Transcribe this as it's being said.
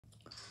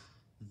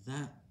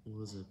That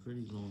was a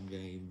pretty long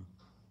game.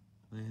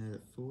 I had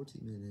a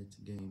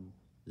 40-minute game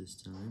this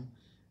time,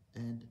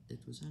 and it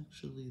was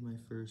actually my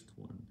first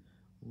one.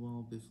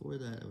 Well, before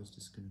that I was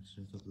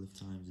disconnected a couple of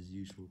times as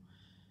usual,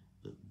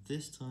 but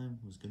this time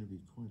was going to be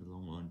quite a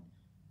long one.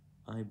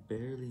 I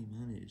barely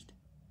managed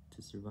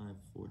to survive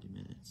 40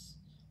 minutes,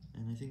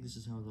 and I think this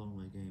is how long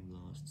my game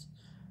lasts.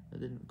 I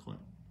didn't quite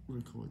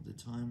record the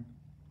time,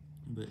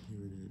 but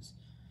here it is.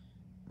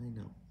 I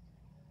know,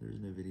 there's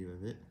no video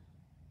of it,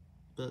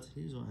 but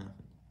here's what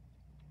happened.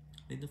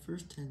 In the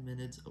first 10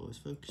 minutes, I was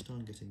focused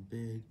on getting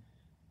big,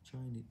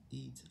 trying to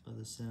eat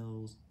other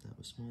cells that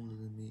were smaller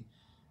than me,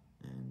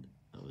 and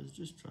I was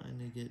just trying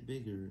to get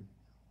bigger,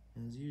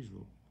 as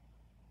usual.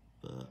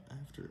 But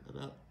after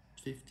about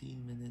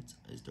 15 minutes,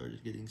 I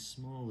started getting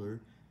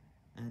smaller,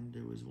 and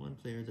there was one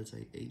player that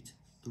I ate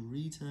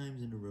 3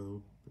 times in a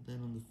row, but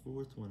then on the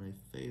 4th one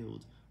I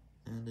failed,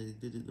 and I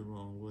did it the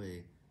wrong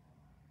way.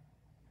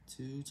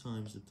 2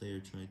 times the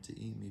player tried to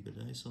eat me,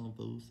 but I saw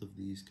both of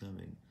these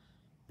coming,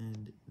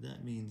 and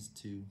that means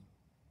 2.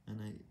 And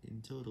I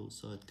in total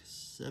saw it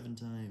 7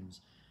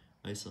 times.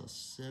 I saw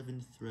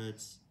 7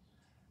 threats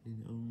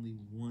in only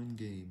one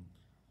game.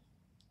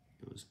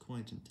 It was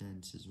quite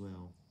intense as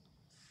well.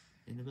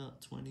 In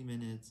about 20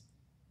 minutes,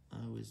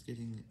 I was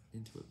getting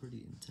into a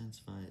pretty intense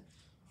fight,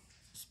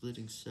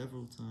 splitting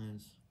several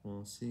times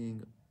while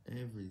seeing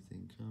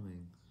everything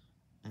coming,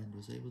 and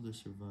was able to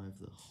survive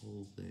the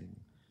whole thing.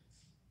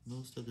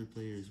 Most other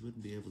players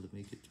wouldn't be able to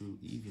make it through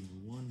even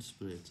one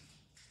split,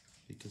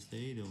 because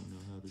they don't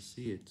know how to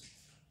see it.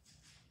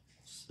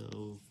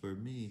 So for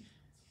me,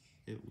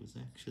 it was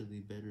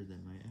actually better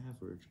than my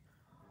average,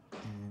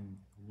 and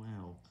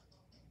wow,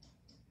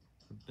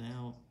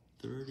 about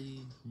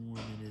 30 more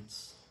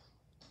minutes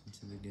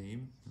into the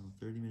game, no,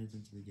 30 minutes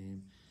into the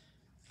game,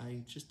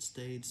 I just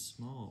stayed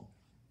small,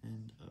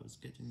 and I was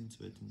getting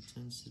into an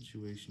intense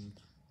situation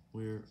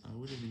where I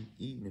would have been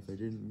eaten if I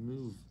didn't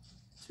move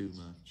too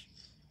much.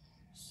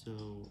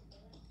 So,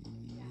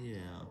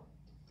 yeah,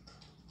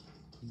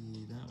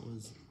 that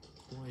was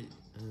quite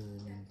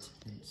an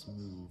intense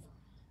move.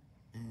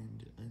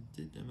 And I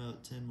did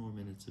about 10 more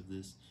minutes of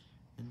this,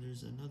 and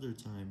there's another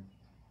time,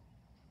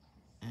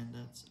 and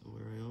that's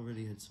where I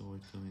already had saw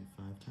it coming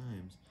 5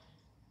 times.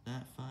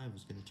 That 5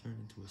 was going to turn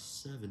into a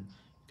 7,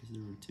 because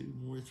there were 2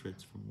 more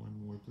threats from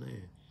 1 more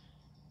player.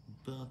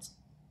 But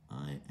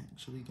I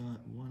actually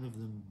got one of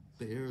them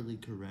barely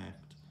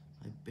correct.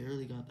 I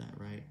barely got that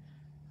right,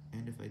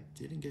 and if I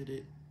didn't get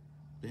it,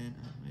 then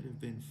I might have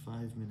been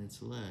 5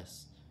 minutes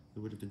less. It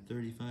would have been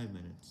 35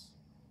 minutes.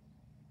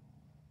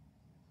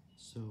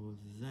 So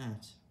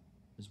that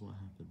is what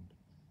happened.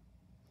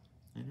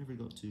 I never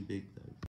got too big though.